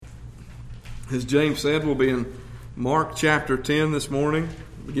As James said, we'll be in Mark chapter 10 this morning,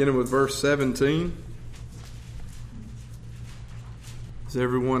 beginning with verse 17. As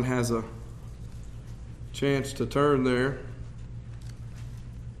everyone has a chance to turn there,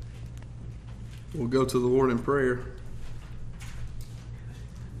 we'll go to the Lord in prayer.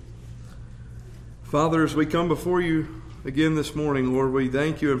 Father, as we come before you again this morning, Lord, we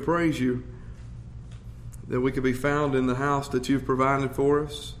thank you and praise you that we could be found in the house that you've provided for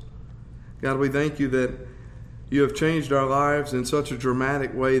us. God, we thank you that you have changed our lives in such a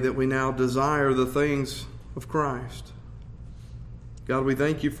dramatic way that we now desire the things of Christ. God, we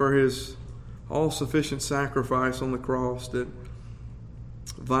thank you for his all-sufficient sacrifice on the cross, that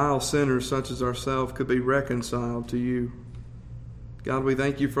vile sinners such as ourselves could be reconciled to you. God, we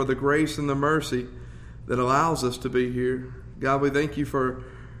thank you for the grace and the mercy that allows us to be here. God, we thank you for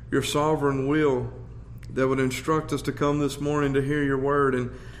your sovereign will that would instruct us to come this morning to hear your word. And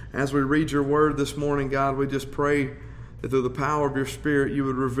as we read your word this morning, God, we just pray that through the power of your Spirit, you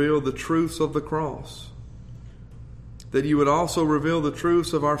would reveal the truths of the cross, that you would also reveal the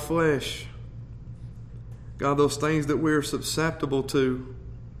truths of our flesh. God, those things that we're susceptible to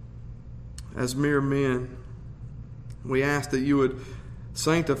as mere men. We ask that you would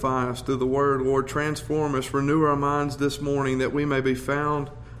sanctify us through the word, Lord. Transform us, renew our minds this morning, that we may be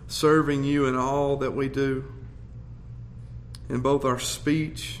found serving you in all that we do, in both our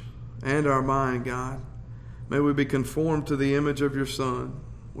speech and our mind, God. May we be conformed to the image of your Son.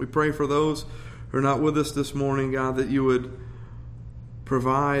 We pray for those who are not with us this morning, God, that you would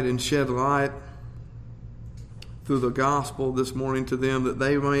provide and shed light through the gospel this morning to them, that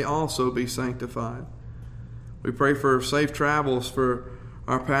they may also be sanctified. We pray for safe travels for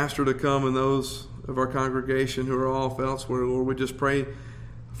our pastor to come and those of our congregation who are off elsewhere, Lord. We just pray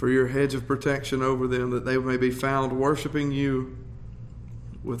for your hedge of protection over them, that they may be found worshiping you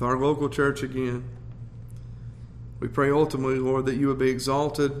with our local church again. We pray ultimately, Lord, that you would be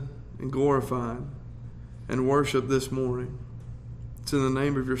exalted and glorified and worshiped this morning. It's in the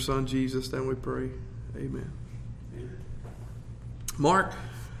name of your Son, Jesus, that we pray. Amen. Mark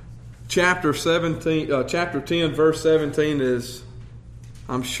chapter 10, verse 17 is,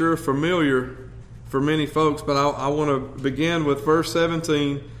 I'm sure, familiar for many folks, but I want to begin with verse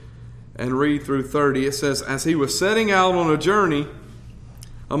 17 and read through 30. It says, as he was setting out on a journey,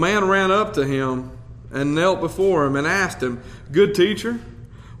 a man ran up to him and knelt before him and asked him, Good teacher,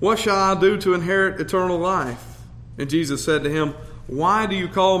 what shall I do to inherit eternal life? And Jesus said to him, Why do you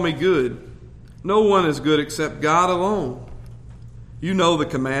call me good? No one is good except God alone. You know the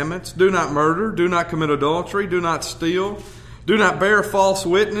commandments. Do not murder. Do not commit adultery. Do not steal. Do not bear false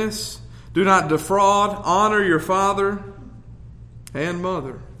witness. Do not defraud. Honor your father and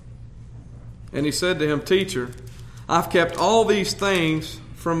mother. And he said to him, Teacher, I've kept all these things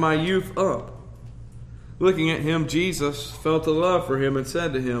from my youth up. Looking at him, Jesus felt a love for him and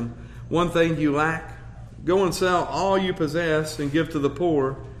said to him, One thing you lack. Go and sell all you possess and give to the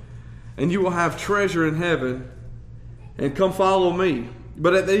poor, and you will have treasure in heaven. And come follow me.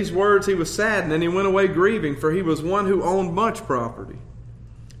 But at these words he was saddened, and he went away grieving, for he was one who owned much property.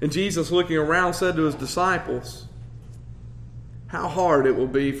 And Jesus, looking around, said to his disciples, How hard it will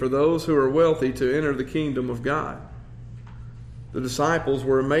be for those who are wealthy to enter the kingdom of God. The disciples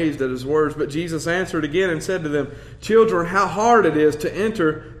were amazed at his words, but Jesus answered again and said to them, Children, how hard it is to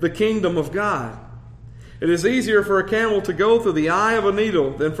enter the kingdom of God. It is easier for a camel to go through the eye of a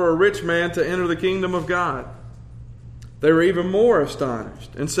needle than for a rich man to enter the kingdom of God. They were even more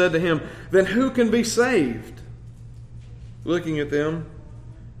astonished and said to him, Then who can be saved? Looking at them,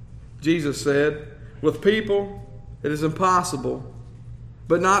 Jesus said, With people it is impossible,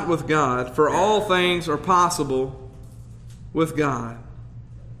 but not with God, for all things are possible with God.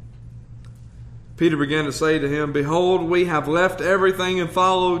 Peter began to say to him, Behold, we have left everything and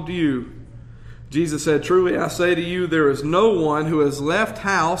followed you. Jesus said, Truly I say to you, there is no one who has left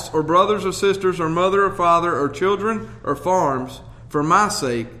house or brothers or sisters or mother or father or children or farms for my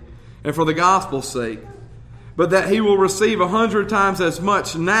sake and for the gospel's sake, but that he will receive 100 times as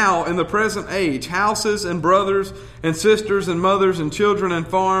much now in the present age, houses and brothers and sisters and mothers and children and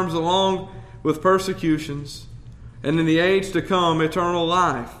farms, along with persecutions, and in the age to come eternal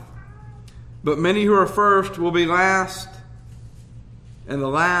life. But many who are first will be last, and the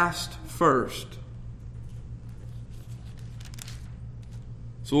last first.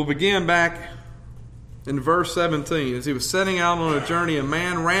 So we'll begin back in verse 17. As he was setting out on a journey, a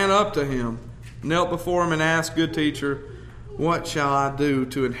man ran up to him, knelt before him, and asked, Good teacher, what shall I do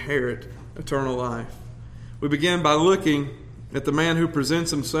to inherit eternal life? We begin by looking at the man who presents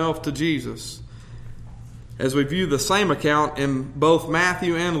himself to Jesus. as we view the same account in both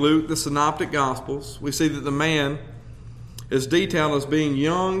Matthew and Luke, the synoptic gospels, we see that the man is detailed as being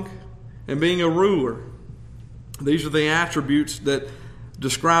young and being a ruler. These are the attributes that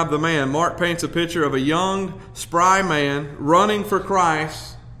describe the man. Mark paints a picture of a young, spry man running for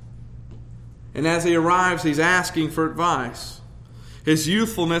Christ, and as he arrives, he's asking for advice. His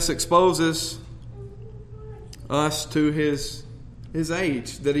youthfulness exposes us to his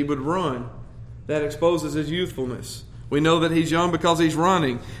age, that he would run. That exposes his youthfulness. We know that he's young because he's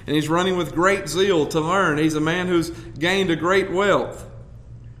running, and he's running with great zeal to learn. He's a man who's gained a great wealth.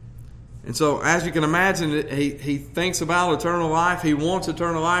 And so, as you can imagine, he thinks about eternal life. He wants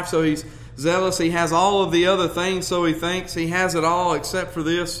eternal life, so he's zealous. He has all of the other things, so he thinks he has it all except for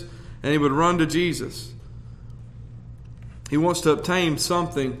this, and he would run to Jesus. He wants to obtain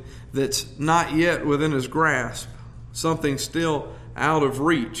something that's not yet within his grasp, something still out of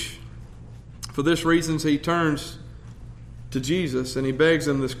reach. For this reason, he turns to Jesus and he begs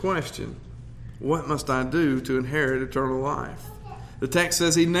him this question: what must I do to inherit eternal life? The text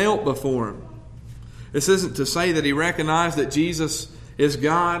says he knelt before him. This isn't to say that he recognized that Jesus is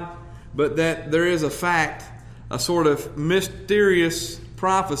God, but that there is a fact, a sort of mysterious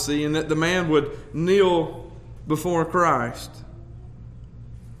prophecy, and that the man would kneel before Christ.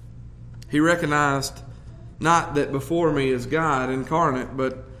 He recognized not that before me is God incarnate,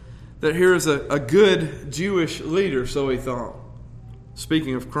 but that here is a good Jewish leader, so he thought,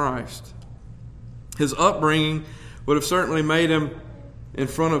 speaking of Christ. His upbringing would have certainly made him, in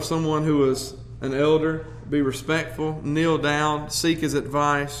front of someone who was an elder, be respectful, kneel down, seek his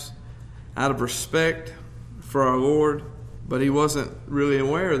advice out of respect for our Lord. But he wasn't really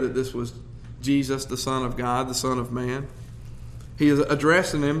aware that this was Jesus, the Son of God, the Son of Man. He is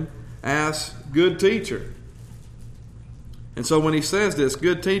addressing him as good teacher. And so when he says this,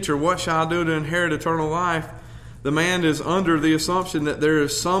 good teacher, what shall I do to inherit eternal life? The man is under the assumption that there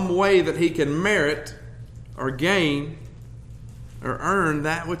is some way that he can merit or gain or earn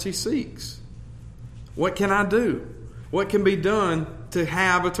that which he seeks. What can I do? What can be done to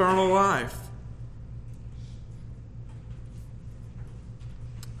have eternal life?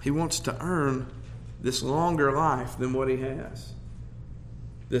 He wants to earn this longer life than what he has.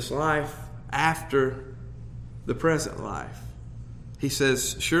 This life after the present life. He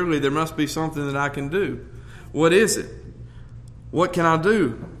says, surely there must be something that I can do. What is it? What can I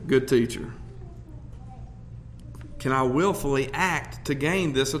do, good teacher? Can I willfully act to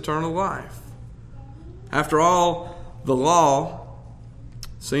gain this eternal life? After all, the law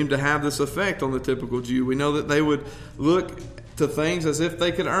seemed to have this effect on the typical Jew. We know that they would look to things as if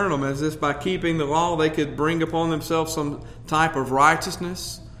they could earn them, as if by keeping the law they could bring upon themselves some type of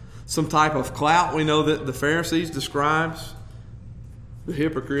righteousness, some type of clout. We know that the Pharisees describes the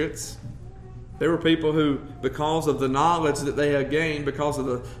hypocrites. They were people who, because of the knowledge that they had gained, because of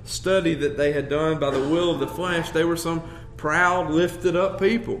the study that they had done by the will of the flesh, they were some proud, lifted up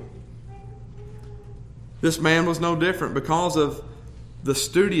people. This man was no different. Because of the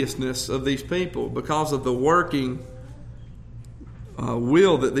studiousness of these people, because of the working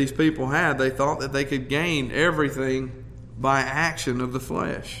will that these people had, they thought that they could gain everything by action of the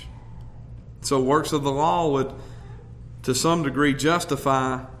flesh. So works of the law would, to some degree,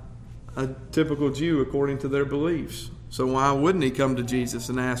 justify a typical Jew according to their beliefs. So why wouldn't he come to Jesus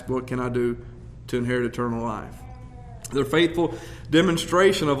and ask, what can I do to inherit eternal life? Their faithful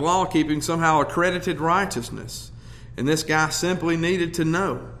demonstration of law keeping somehow accredited righteousness. And this guy simply needed to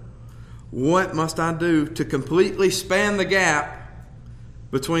know, what must I do to completely span the gap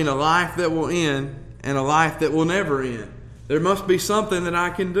between a life that will end and a life that will never end? There must be something that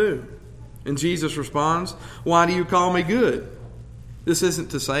I can do. And Jesus responds, why do you call me good? This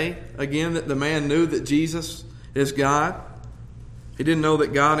isn't to say, again, that the man knew that Jesus is God. He didn't know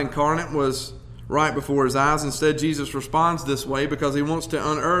that God incarnate was right before his eyes. Instead, Jesus responds this way because he wants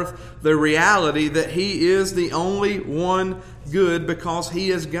to unearth the reality that he is the only one good because he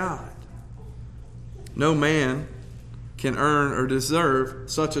is God. No man can earn or deserve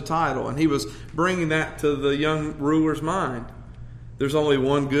such a title. And he was bringing that to the young ruler's mind. There's only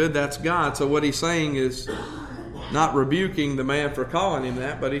one good, that's God. So what he's saying is not rebuking the man for calling him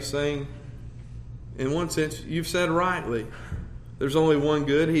that, but he's saying, in one sense, you've said rightly. There's only one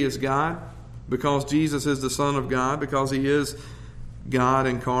good, he is God, because Jesus is the Son of God, because he is God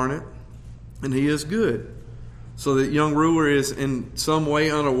incarnate, and he is good. So the young ruler is in some way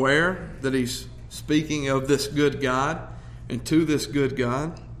unaware that he's speaking of this good God and to this good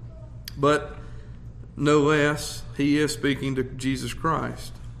God, but no less, he is speaking to Jesus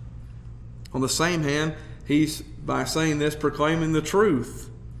Christ. On the same hand, he's, by saying this, proclaiming the truth.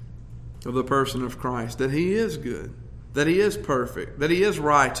 of the person of Christ, that He is good, that He is perfect, that He is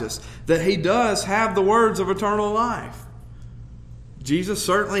righteous, that He does have the words of eternal life. Jesus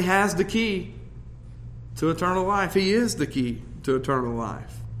certainly has the key to eternal life. He is the key to eternal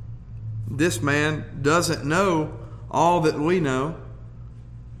life. This man doesn't know all that we know,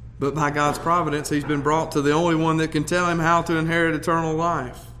 but by God's providence, he's been brought to the only one that can tell him how to inherit eternal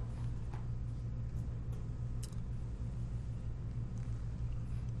life.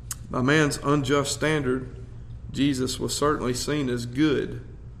 By man's unjust standard, Jesus was certainly seen as good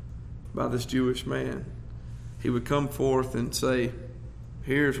by this Jewish man. He would come forth and say,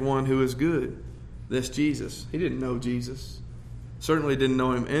 here's one who is good. That's Jesus. He didn't know Jesus. Certainly didn't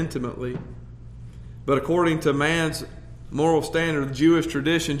know Him intimately. But according to man's moral standard, Jewish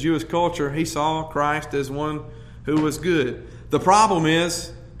tradition, Jewish culture, he saw Christ as one who was good. The problem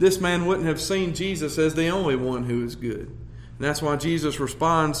is, this man wouldn't have seen Jesus as the only one who is good. And that's why Jesus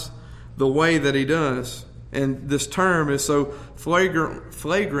responds the way that He does. And this term is so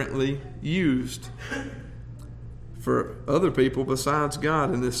flagrantly used for other people besides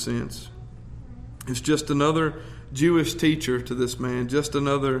God in this sense. It's just another Jewish teacher to this man, just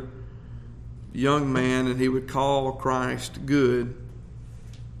another young man, and he would call Christ good.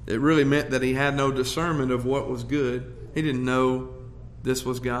 It really meant that he had no discernment of what was good. He didn't know this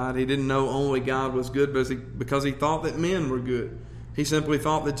was God. He didn't know only God was good because he thought that men were good. He simply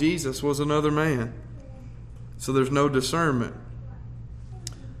thought that Jesus was another man. So there's no discernment.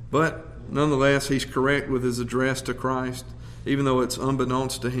 But nonetheless, he's correct with his address to Christ, even though it's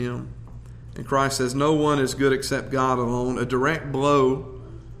unbeknownst to him. And Christ says, no one is good except God alone, a direct blow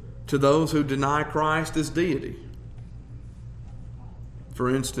to those who deny Christ as deity.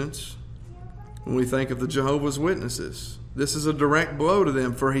 For instance, when we think of the Jehovah's Witnesses, this is a direct blow to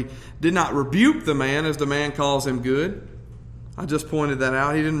them, for He did not rebuke the man as the man calls him good. I just pointed that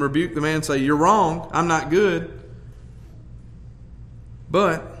out. He didn't rebuke the man and say, you're wrong, I'm not good.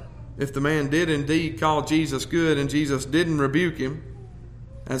 But if the man did indeed call Jesus good and Jesus didn't rebuke him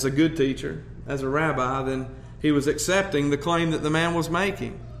as a good teacher, as a rabbi, then he was accepting the claim that the man was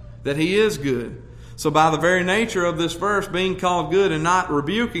making, that he is good. So by the very nature of this verse, being called good and not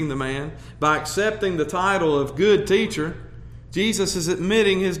rebuking the man, by accepting the title of good teacher, Jesus is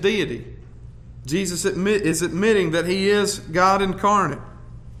admitting His deity. Jesus is admitting that He is God incarnate.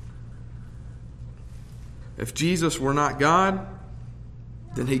 If Jesus were not God,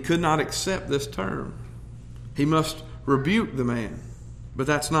 then He could not accept this term. He must rebuke the man. But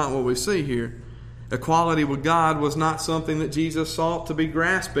that's not what we see here. Equality with God was not something that Jesus sought to be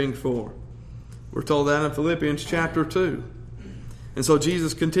grasping for. We're told that in Philippians chapter 2. And so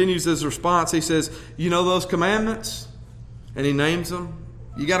Jesus continues His response. He says, you know those commandments? And He names them.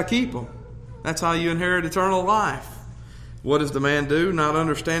 You got to keep them. That's how you inherit eternal life. What does the man do? Not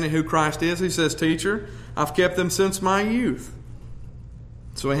understanding who Christ is, he says, teacher, I've kept them since my youth.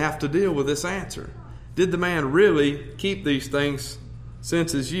 So we have to deal with this answer. Did the man really keep these things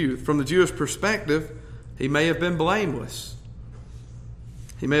since his youth? From the Jewish perspective, he may have been blameless.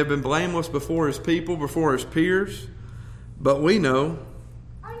 He may have been blameless before his people, before his peers. But we know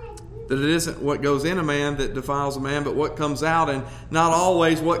that it isn't what goes in a man that defiles a man, but what comes out. And not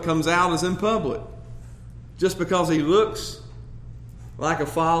always what comes out is in public. Just because he looks like a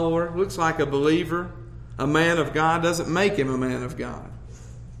follower, looks like a believer, a man of God, doesn't make him a man of God.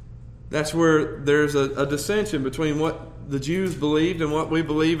 That's where there's a dissension between what the Jews believed and what we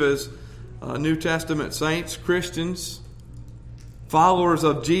believe as New Testament saints, Christians, followers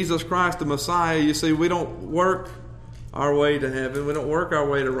of Jesus Christ, the Messiah. You see, we don't work our way to heaven. We don't work our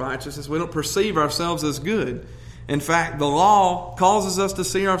way to righteousness. We don't perceive ourselves as good. In fact, the law causes us to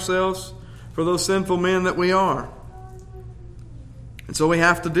see ourselves for those sinful men that we are. And so we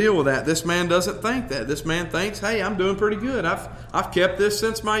have to deal with that. This man doesn't think that. This man thinks, hey, I'm doing pretty good. I've kept this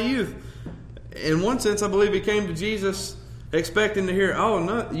since my youth. In one sense, I believe he came to Jesus expecting to hear, oh,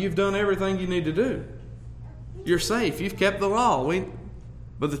 no, you've done everything you need to do. You're safe. You've kept the law.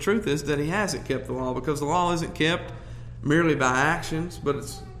 But the truth is that he hasn't kept the law, because the law isn't kept merely by actions, but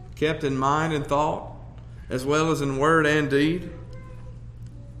it's kept in mind and thought, as well as in word and deed.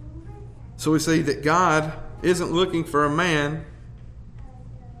 So we see that God isn't looking for a man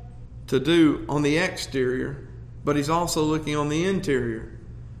to do on the exterior, but He's also looking on the interior.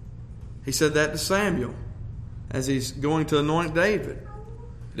 He said that to Samuel as he's going to anoint David.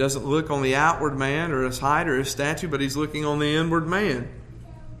 He doesn't look on the outward man or his height or his stature, but He's looking on the inward man.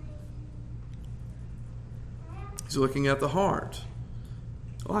 He's looking at the heart.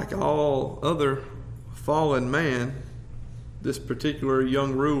 Like all other fallen man, this particular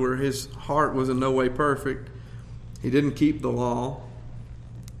young ruler, his heart was in no way perfect. He didn't keep the law.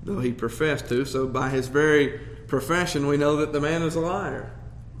 though he professed to. So by his very profession, we know that the man is a liar.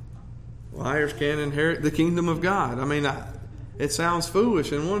 Liars can't inherit the kingdom of God. I mean, it sounds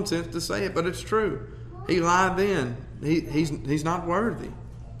foolish in one sense to say it, but it's true. He lied then. He's not worthy.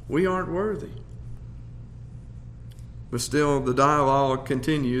 We aren't worthy. But still, the dialogue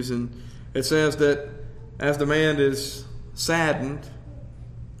continues, and it says that as the man is saddened,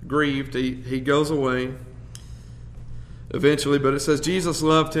 grieved, he goes away eventually. But it says Jesus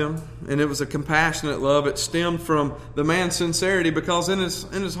loved him, and it was a compassionate love. It stemmed from the man's sincerity, because in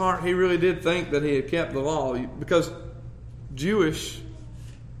his heart he really did think that he had kept the law. Because Jewish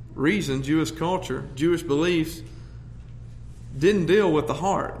reason, Jewish culture, Jewish beliefs didn't deal with the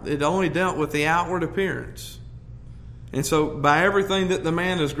heart. It only dealt with the outward appearance. And so by everything that the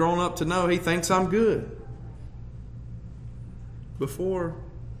man has grown up to know, he thinks I'm good. Before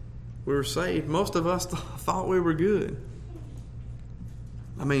we were saved, most of us thought we were good.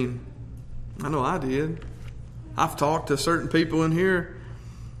 I mean, I know I did. I've talked to certain people in here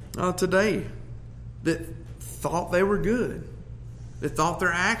today that thought they were good. They thought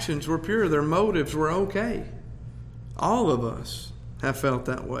their actions were pure, their motives were okay. All of us have felt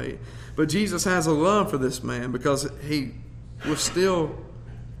that way. But Jesus has a love for this man, because he was still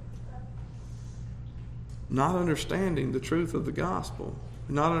not understanding the truth of the gospel,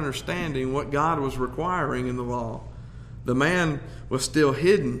 not understanding what God was requiring in the law. The man was still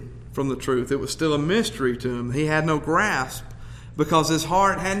hidden from the truth. It was still a mystery to him. He had no grasp because his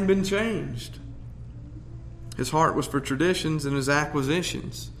heart hadn't been changed. His heart was for traditions and his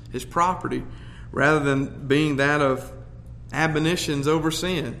acquisitions, his property, rather than being that of admonitions over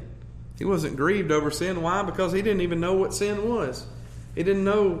sin. He wasn't grieved over sin. Why? Because he didn't even know what sin was. He didn't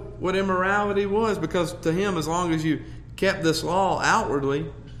know what immorality was, because to him, as long as you kept this law outwardly,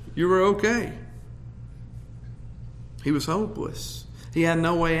 you were okay. He was hopeless. He had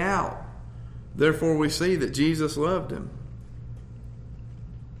no way out. Therefore, we see that Jesus loved him.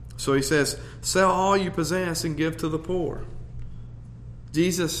 So he says, sell all you possess and give to the poor.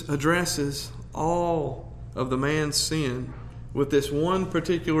 Jesus addresses all of the man's sin with this one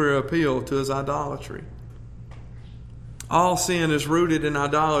particular appeal to his idolatry. All sin is rooted in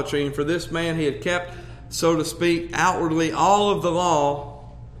idolatry, and for this man, he had kept, so to speak, outwardly all of the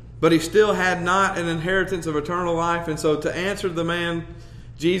law, but he still had not an inheritance of eternal life. And so to answer the man,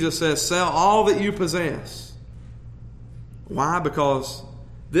 Jesus says, sell all that you possess. Why? Because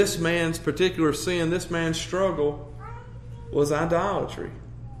this man's particular sin, this man's struggle, was idolatry.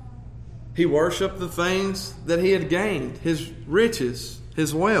 He worshiped the things that he had gained, his riches,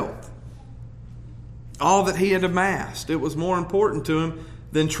 his wealth, all that he had amassed. It was more important to him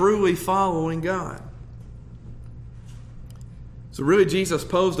than truly following God. So really, Jesus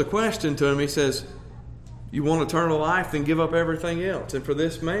posed a question to him. He says, you want eternal life, then give up everything else. And for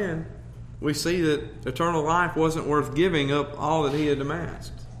this man, we see that eternal life wasn't worth giving up all that he had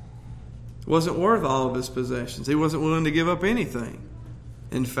amassed. It wasn't worth all of his possessions. He wasn't willing to give up anything,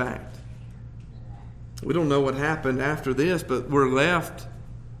 in fact. We don't know what happened after this, but we're left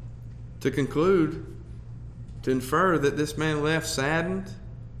to conclude, to infer that this man left saddened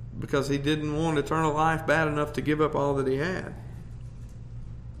because he didn't want eternal life bad enough to give up all that he had.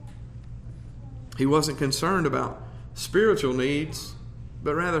 He wasn't concerned about spiritual needs,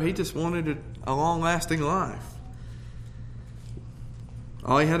 but rather he just wanted a long-lasting life.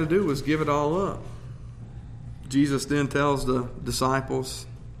 All he had to do was give it all up. Jesus then tells the disciples,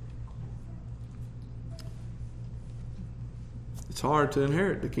 it's hard to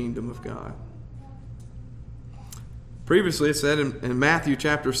inherit the kingdom of God. Previously it said in Matthew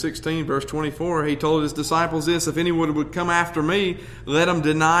chapter 16, verse 24, he told his disciples this, if anyone would come after me, let him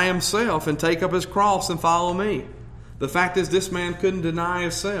deny himself and take up his cross and follow me. The fact is, this man couldn't deny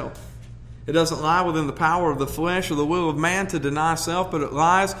himself. It doesn't lie within the power of the flesh or the will of man to deny self, but it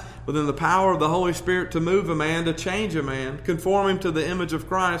lies within the power of the Holy Spirit to move a man, to change a man, conform him to the image of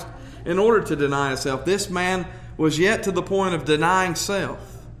Christ in order to deny himself. This man was yet to the point of denying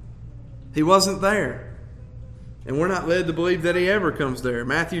self. He wasn't there. And we're not led to believe that he ever comes there.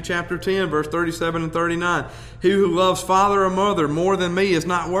 Matthew chapter 10, verse 37 and 39. He who loves father or mother more than me is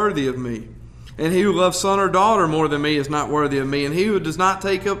not worthy of me. And he who loves son or daughter more than me is not worthy of me. And he who does not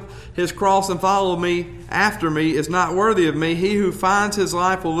take up his cross and follow me after me is not worthy of me. He who finds his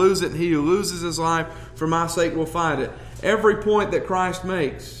life will lose it, and he who loses his life for my sake will find it. Every point that Christ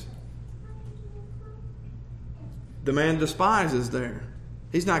makes, the man despises there.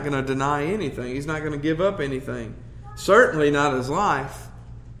 He's not going to deny anything. He's not going to give up anything. Certainly not his life.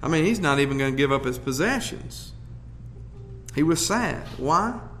 I mean, he's not even going to give up his possessions. He was sad.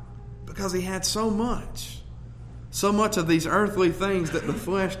 Why? Because he had so much. so much of these earthly things that the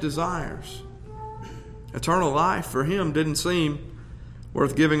flesh desires. Eternal life for him didn't seem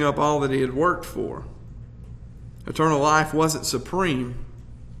worth giving up all that he had worked for. Eternal life wasn't supreme.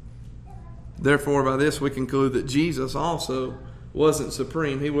 Therefore, by this we conclude that Jesus also wasn't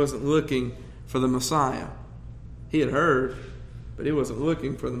supreme. He wasn't looking for the Messiah. He had heard, but he wasn't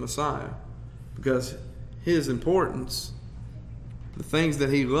looking for the Messiah, because his importance, the things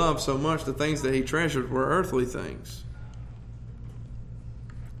that he loved so much, the things that he treasured, were earthly things.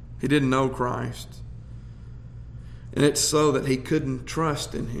 He didn't know Christ. And it's so that he couldn't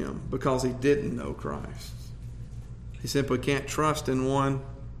trust in him, because he didn't know Christ. He simply can't trust in one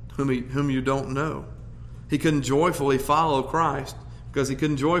whom you don't know. He couldn't joyfully follow Christ because he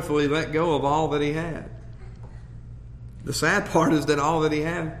couldn't joyfully let go of all that he had. The sad part is that all that he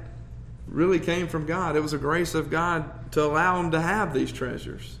had really came from God. It was a grace of God to allow him to have these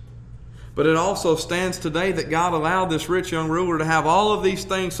treasures. But it also stands today that God allowed this rich young ruler to have all of these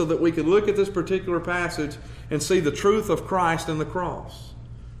things so that we could look at this particular passage and see the truth of Christ and the cross,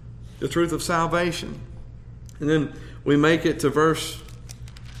 the truth of salvation. And then we make it to verse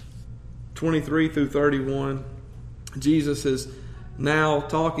 23 through 31. Jesus is now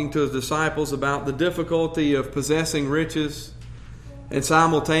talking to his disciples about the difficulty of possessing riches and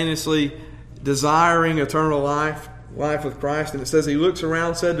simultaneously desiring eternal life with Christ. And it says he looks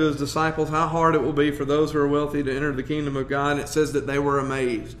around, said to his disciples, how hard it will be for those who are wealthy to enter the kingdom of God. And it says that they were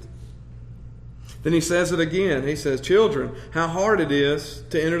amazed. Then he says it again. He says, children, how hard it is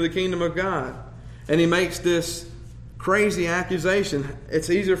to enter the kingdom of God. And he makes this crazy accusation. It's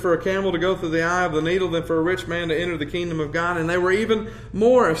easier for a camel to go through the eye of the needle than for a rich man to enter the kingdom of God. And they were even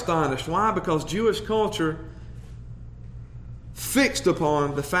more astonished. Why? Because Jewish culture fixed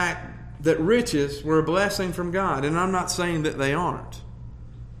upon the fact that riches were a blessing from God. And I'm not saying that they aren't.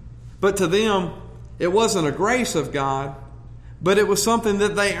 But to them, it wasn't a grace of God, but it was something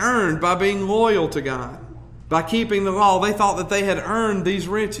that they earned by being loyal to God, by keeping the law. They thought that they had earned these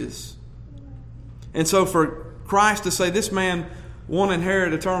riches. And so for Christ to say this man won't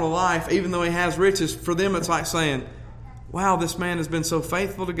inherit eternal life even though he has riches, for them it's like saying, wow, this man has been so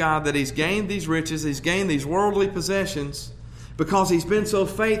faithful to God that he's gained these riches, he's gained these worldly possessions because he's been so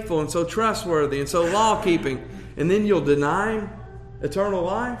faithful and so trustworthy and so law-keeping, and then you'll deny him eternal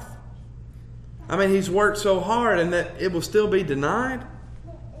life? I mean, he's worked so hard and that it will still be denied?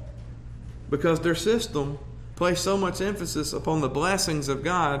 Because their system placed so much emphasis upon the blessings of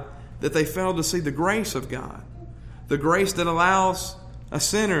God that they failed to see the grace of God. The grace that allows a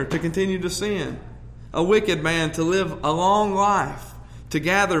sinner to continue to sin, a wicked man to live a long life, to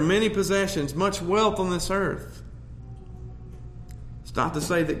gather many possessions, much wealth on this earth. It's not to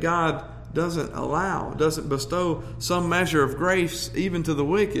say that God doesn't bestow some measure of grace even to the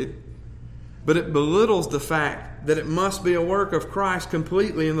wicked, but it belittles the fact that it must be a work of Christ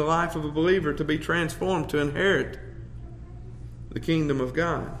completely in the life of a believer to be transformed to inherit the kingdom of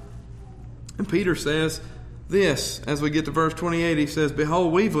God. And Peter says this, as we get to verse 28, he says,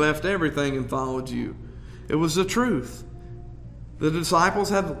 behold, we've left everything and followed you. It was the truth. The disciples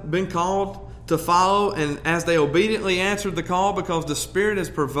had been called to follow, and as they obediently answered the call because the Spirit has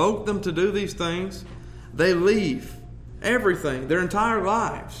provoked them to do these things, they leave everything, their entire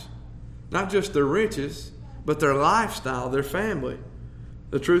lives. Not just their riches, but their lifestyle, their family.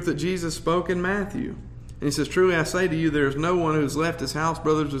 The truth that Jesus spoke in Matthew. And he says, truly I say to you, there is no one who has left his house,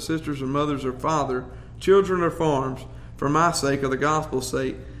 brothers or sisters or mothers or father, children or farms, for my sake or the gospel's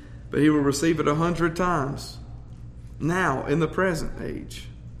sake, but he will receive it 100 times. Now, in the present age.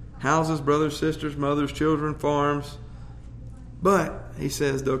 Houses, brothers, sisters, mothers, children, farms. But, he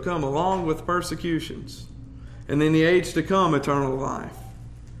says, they'll come along with persecutions. And in the age to come, eternal life.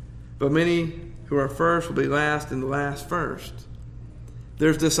 But many who are first will be last, and the last first.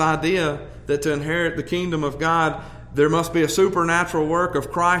 There's this idea that to inherit the kingdom of God, there must be a supernatural work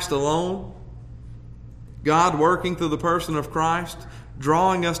of Christ alone. God working through the person of Christ,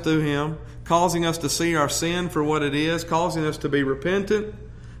 drawing us to Him, causing us to see our sin for what it is, causing us to be repentant,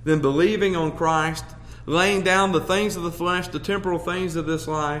 then believing on Christ, laying down the things of the flesh, the temporal things of this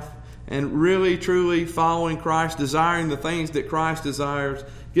life, and really, truly following Christ, desiring the things that Christ desires,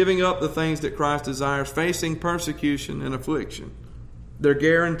 giving up the things that Christ desires, facing persecution and affliction. They're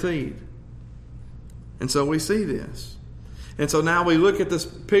guaranteed. And so we see this. And so now we look at this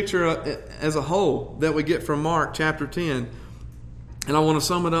picture as a whole that we get from Mark chapter 10. And I want to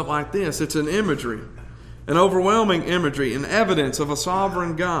sum it up like this. It's an imagery, an overwhelming imagery, an evidence of a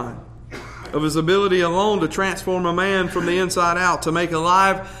sovereign God, of His ability alone to transform a man from the inside out, to make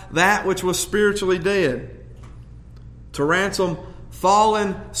alive that which was spiritually dead, to ransom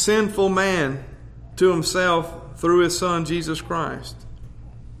fallen, sinful man to Himself through His Son, Jesus Christ.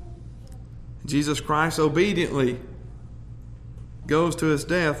 Jesus Christ obediently goes to His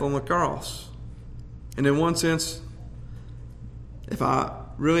death on the cross. And in one sense, if I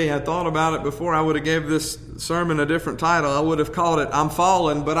really had thought about it before, I would have gave this sermon a different title. I would have called it, I'm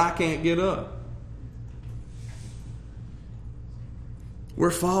Fallen, but I Can't Get Up. We're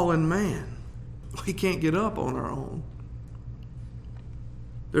fallen man. We can't get up on our own.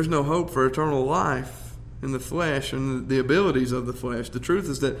 There's no hope for eternal life in the flesh and the abilities of the flesh. The truth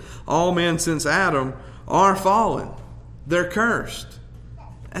is that all men since Adam are fallen. They're cursed.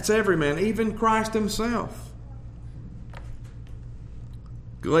 That's every man, even Christ Himself.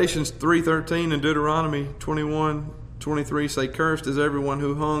 Galatians 3:13 and Deuteronomy 21:23 say, "Cursed is everyone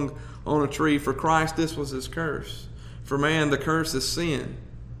who hung on a tree. For Christ, this was his curse. For man, the curse is sin,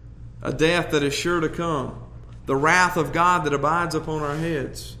 a death that is sure to come, the wrath of God that abides upon our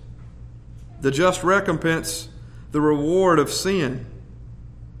heads, the just recompense, the reward of sin."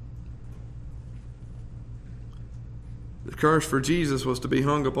 The curse for Jesus was to be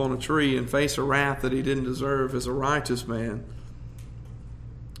hung upon a tree and face a wrath that He didn't deserve as a righteous man.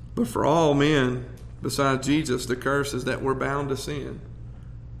 But for all men, besides Jesus, the curse is that we're bound to sin.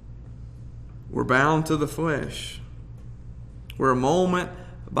 We're bound to the flesh. We're moment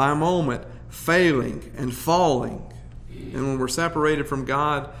by moment failing and falling. And when we're separated from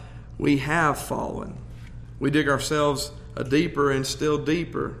God, we have fallen. We dig ourselves a deeper and still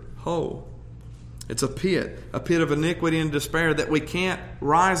deeper hole. It's a pit of iniquity and despair that we can't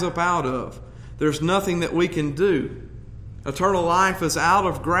rise up out of. There's nothing that we can do. Eternal life is out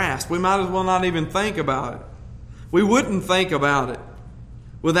of grasp. We might as well not even think about it. We wouldn't think about it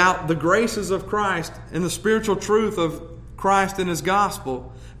without the graces of Christ and the spiritual truth of Christ and His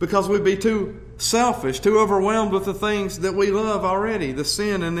gospel, because we'd be too selfish, too overwhelmed with the things that we love already, the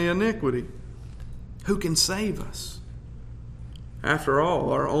sin and the iniquity. Who can save us? After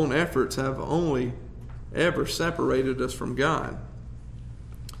all, our own efforts have only ever separated us from God.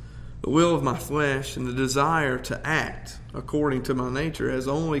 The will of my flesh and the desire to act according to my nature has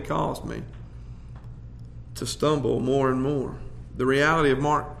only caused me to stumble more and more. The reality of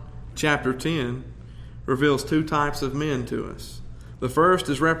Mark chapter 10 reveals two types of men to us. The first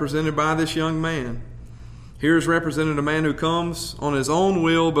is represented by this young man. Here is represented a man who comes on his own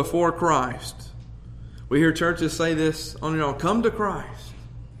will before Christ. We hear churches say this on your own: come to Christ.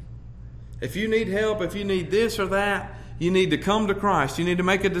 If you need help, if you need this or that, you need to come to Christ. You need to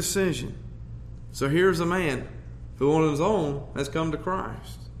make a decision. So here's a man who on his own has come to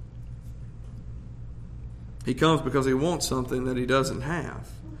Christ. He comes because he wants something that he doesn't have.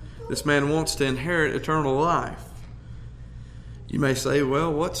 This man wants to inherit eternal life. You may say,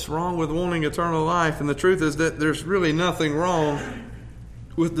 well, what's wrong with wanting eternal life? And the truth is that there's really nothing wrong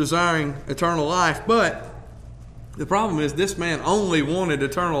with desiring eternal life. But the problem is this man only wanted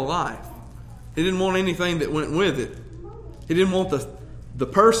eternal life. He didn't want anything that went with it. He didn't want the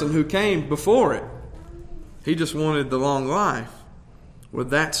person who came before it. He just wanted the long life. Well,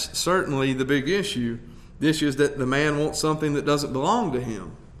 that's certainly the big issue. The issue is that the man wants something that doesn't belong to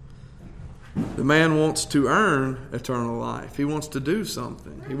him. The man wants to earn eternal life. He wants to do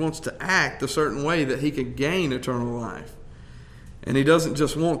something. He wants to act a certain way that he can gain eternal life. And he doesn't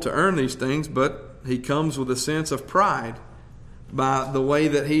just want to earn these things, but he comes with a sense of pride by the way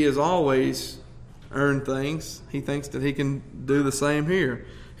that he has always earned things. He thinks that he can do the same here.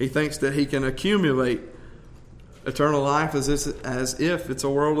 He thinks that he can accumulate eternal life as if it's a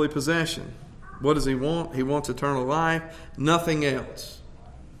worldly possession. What does he want? He wants eternal life, nothing else.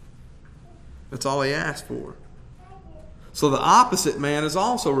 That's all he asked for. So the opposite man is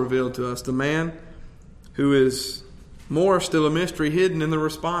also revealed to us. The man who is more still a mystery hidden in the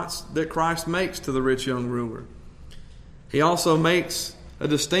response that Christ makes to the rich young ruler. He also makes a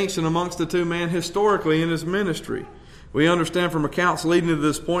distinction amongst the two men historically in his ministry. We understand from accounts leading to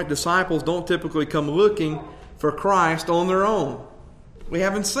this point, disciples don't typically come looking for Christ on their own. We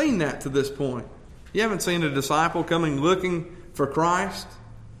haven't seen that to this point. You haven't seen a disciple coming looking for Christ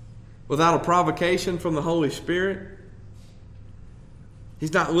without a provocation from the Holy Spirit.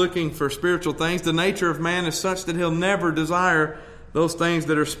 He's not looking for spiritual things. The nature of man is such that he'll never desire those things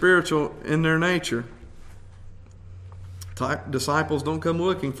that are spiritual in their nature. Disciples don't come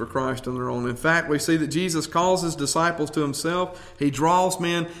looking for Christ on their own. In fact, we see that Jesus calls His disciples to Himself. He draws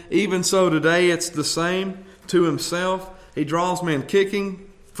men, even so today it's the same, to Himself. He draws men kicking,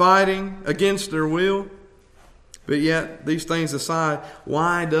 fighting against their will. But yet, these things aside,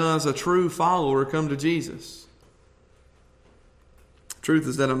 why does a true follower come to Jesus? The truth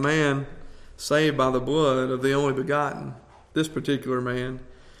is that a man saved by the blood of the only begotten, this particular man,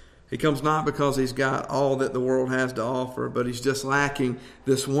 He comes not because he's got all that the world has to offer, but he's just lacking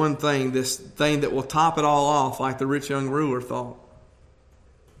this one thing, this thing that will top it all off, like the rich young ruler thought.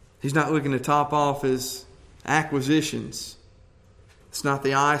 He's not looking to top off his acquisitions. It's not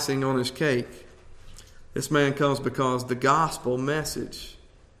the icing on his cake. This man comes because the gospel message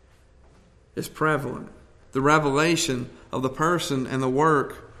is prevalent. The revelation of the person and the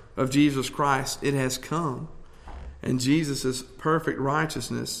work of Jesus Christ, it has come. And Jesus' perfect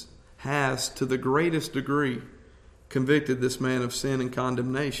righteousness has, to the greatest degree, convicted this man of sin and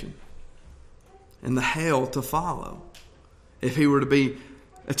condemnation and the hell to follow if he were to be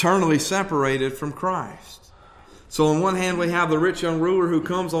eternally separated from Christ. So on one hand, we have the rich young ruler who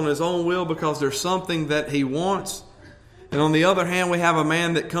comes on his own will because there's something that he wants. And on the other hand, we have a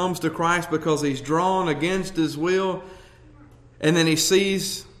man that comes to Christ because he's drawn against his will. And then he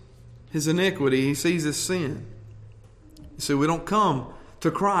sees his iniquity. He sees his sin. You see, we don't come to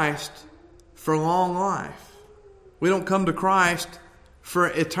Christ for long life. We don't come to Christ for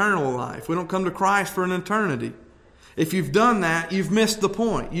eternal life. We don't come to Christ for an eternity. If you've done that, you've missed the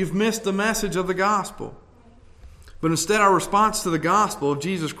point. You've missed the message of the gospel. But instead, our response to the gospel of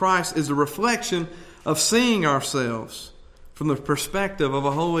Jesus Christ is a reflection of seeing ourselves from the perspective of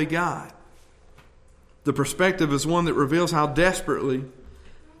a holy God. The perspective is one that reveals how desperately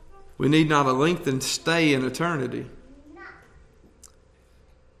we need not a lengthened stay in eternity,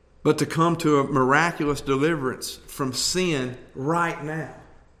 but to come to a miraculous deliverance from sin right now.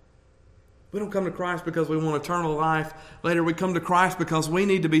 We don't come to Christ because we want eternal life later. We come to Christ because we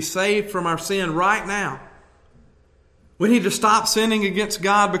need to be saved from our sin right now. We need to stop sinning against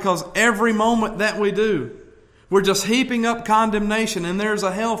God because every moment that we do, we're just heaping up condemnation, and there's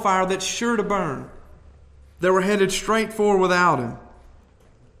a hellfire that's sure to burn, that we're headed straight for without Him.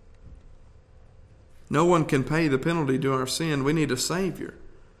 No one can pay the penalty to our sin. We need a Savior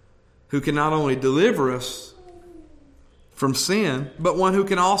who can not only deliver us from sin, but one who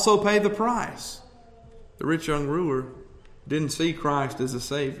can also pay the price. The rich young ruler didn't see Christ as a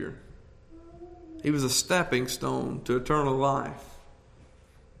Savior. He was a stepping stone to eternal life.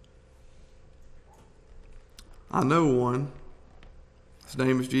 I know one. His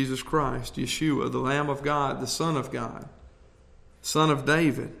name is Jesus Christ, Yeshua, the Lamb of God, the Son of God, Son of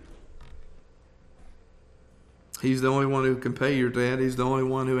David. He's the only one who can pay your debt. He's the only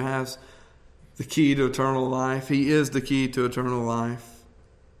one who has the key to eternal life. He is the key to eternal life.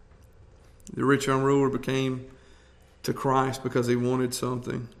 The rich young ruler came to Christ because he wanted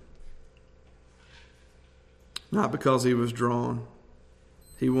something, not because he was drawn.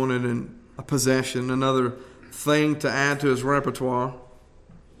 He wanted a possession, another thing to add to his repertoire.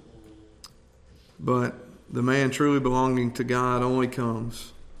 But the man truly belonging to God only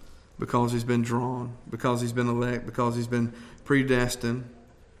comes because he's been drawn, because he's been elect, because he's been predestined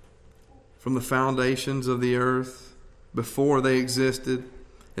from the foundations of the earth before they existed.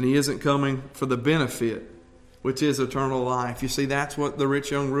 And he isn't coming for the benefit, which is eternal life. You see, that's what the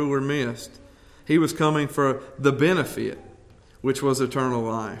rich young ruler missed. He was coming for the benefit, which was eternal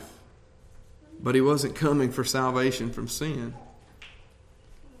life. But he wasn't coming for salvation from sin.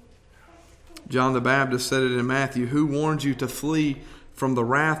 John the Baptist said it in Matthew, "Who warned you to flee from the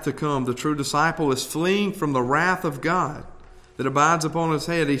wrath to come?" The true disciple is fleeing from the wrath of God that abides upon his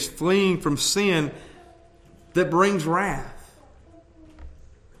head. He's fleeing from sin that brings wrath.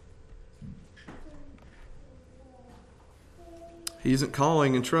 He isn't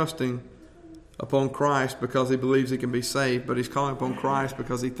calling and trusting upon Christ because he believes he can be saved, but he's calling upon Christ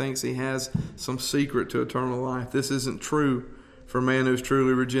because he thinks he has some secret to eternal life. This isn't true for a man who's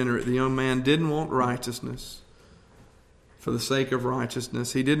truly regenerate. The young man didn't want righteousness for the sake of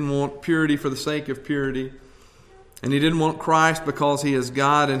righteousness. He didn't want purity for the sake of purity. And he didn't want Christ because he is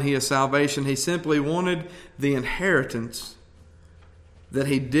God and he is salvation. He simply wanted the inheritance that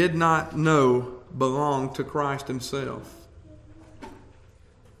he did not know belonged to Christ himself.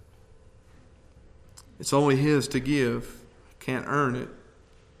 It's only his to give. Can't earn it.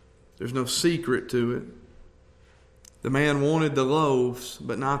 There's no secret to it. The man wanted the loaves,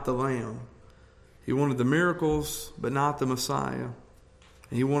 but not the lamb. He wanted the miracles, but not the Messiah.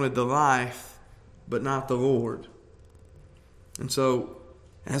 And he wanted the life, but not the Lord. And so,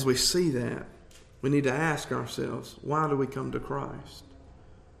 as we see that, we need to ask ourselves, why do we come to Christ?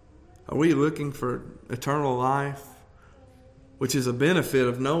 Are we looking for eternal life, which is a benefit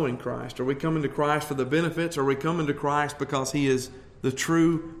of knowing Christ? Are we coming to Christ for the benefits? Or are we coming to Christ because he is the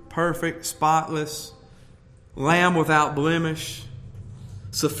true, perfect, spotless Lamb without blemish,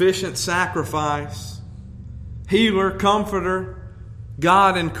 sufficient sacrifice, healer, comforter,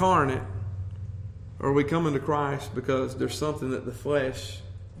 God incarnate? Or are we coming to Christ because there's something that the flesh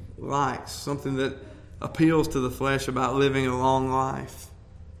likes, something that appeals to the flesh about living a long life.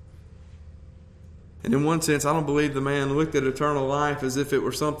 And in one sense, I don't believe the man looked at eternal life as if it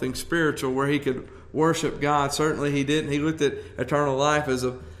were something spiritual where he could worship God. Certainly he didn't. He looked at eternal life as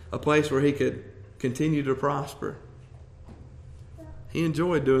a place where he could continue to prosper. He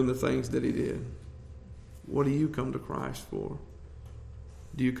enjoyed doing the things that he did. What do you come to Christ for?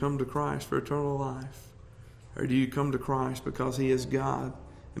 Do you come to Christ for eternal life? Or do you come to Christ because He is God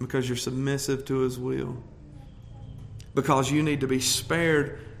and because you're submissive to His will? Because you need to be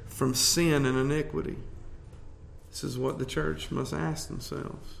spared from sin and iniquity. This is what the church must ask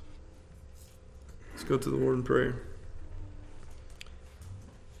themselves. Let's go to the Lord in prayer.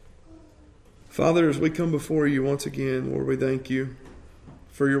 Father, as we come before you once again, Lord, we thank you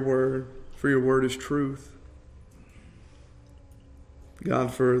for your word, for your word is truth.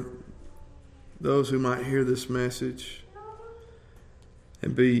 God, for those who might hear this message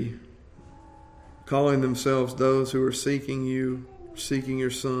and be calling themselves those who are seeking you, seeking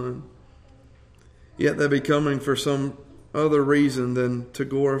your Son, yet they be coming for some other reason than to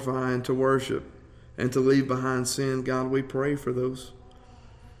glorify and to worship and to leave behind sin. God, we pray for those.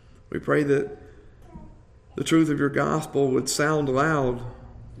 We pray that the truth of your gospel would sound loud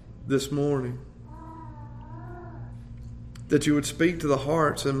this morning. That you would speak to the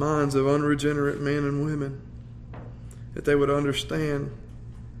hearts and minds of unregenerate men and women. That they would understand,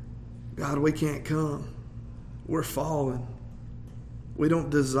 God, we can't come. We're fallen. We don't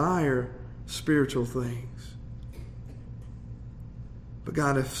desire spiritual things. But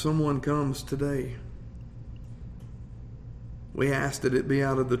God, if someone comes today, we ask that it be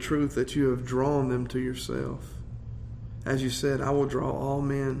out of the truth that you have drawn them to yourself. As you said, I will draw all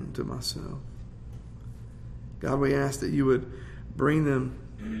men to myself. God, we ask that you would bring them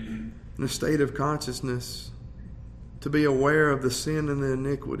in a state of consciousness to be aware of the sin and the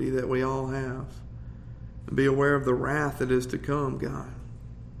iniquity that we all have, and be aware of the wrath that is to come, God.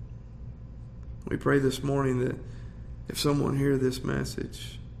 We pray this morning that if someone hear this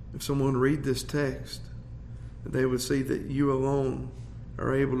message, if someone read this text, that they would see that you alone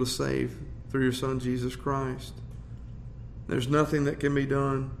are able to save through your Son, Jesus Christ. There's nothing that can be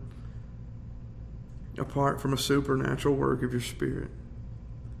done apart from a supernatural work of your Spirit.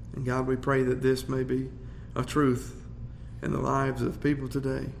 And God, we pray that this may be a truth in the lives of people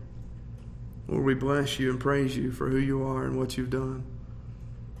today. Lord, we bless you and praise you for who you are and what you've done.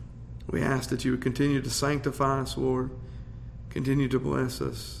 We ask that you would continue to sanctify us, Lord. Continue to bless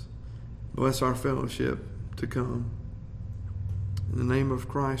us. Bless our fellowship to come. In the name of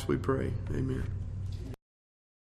Christ we pray. Amen.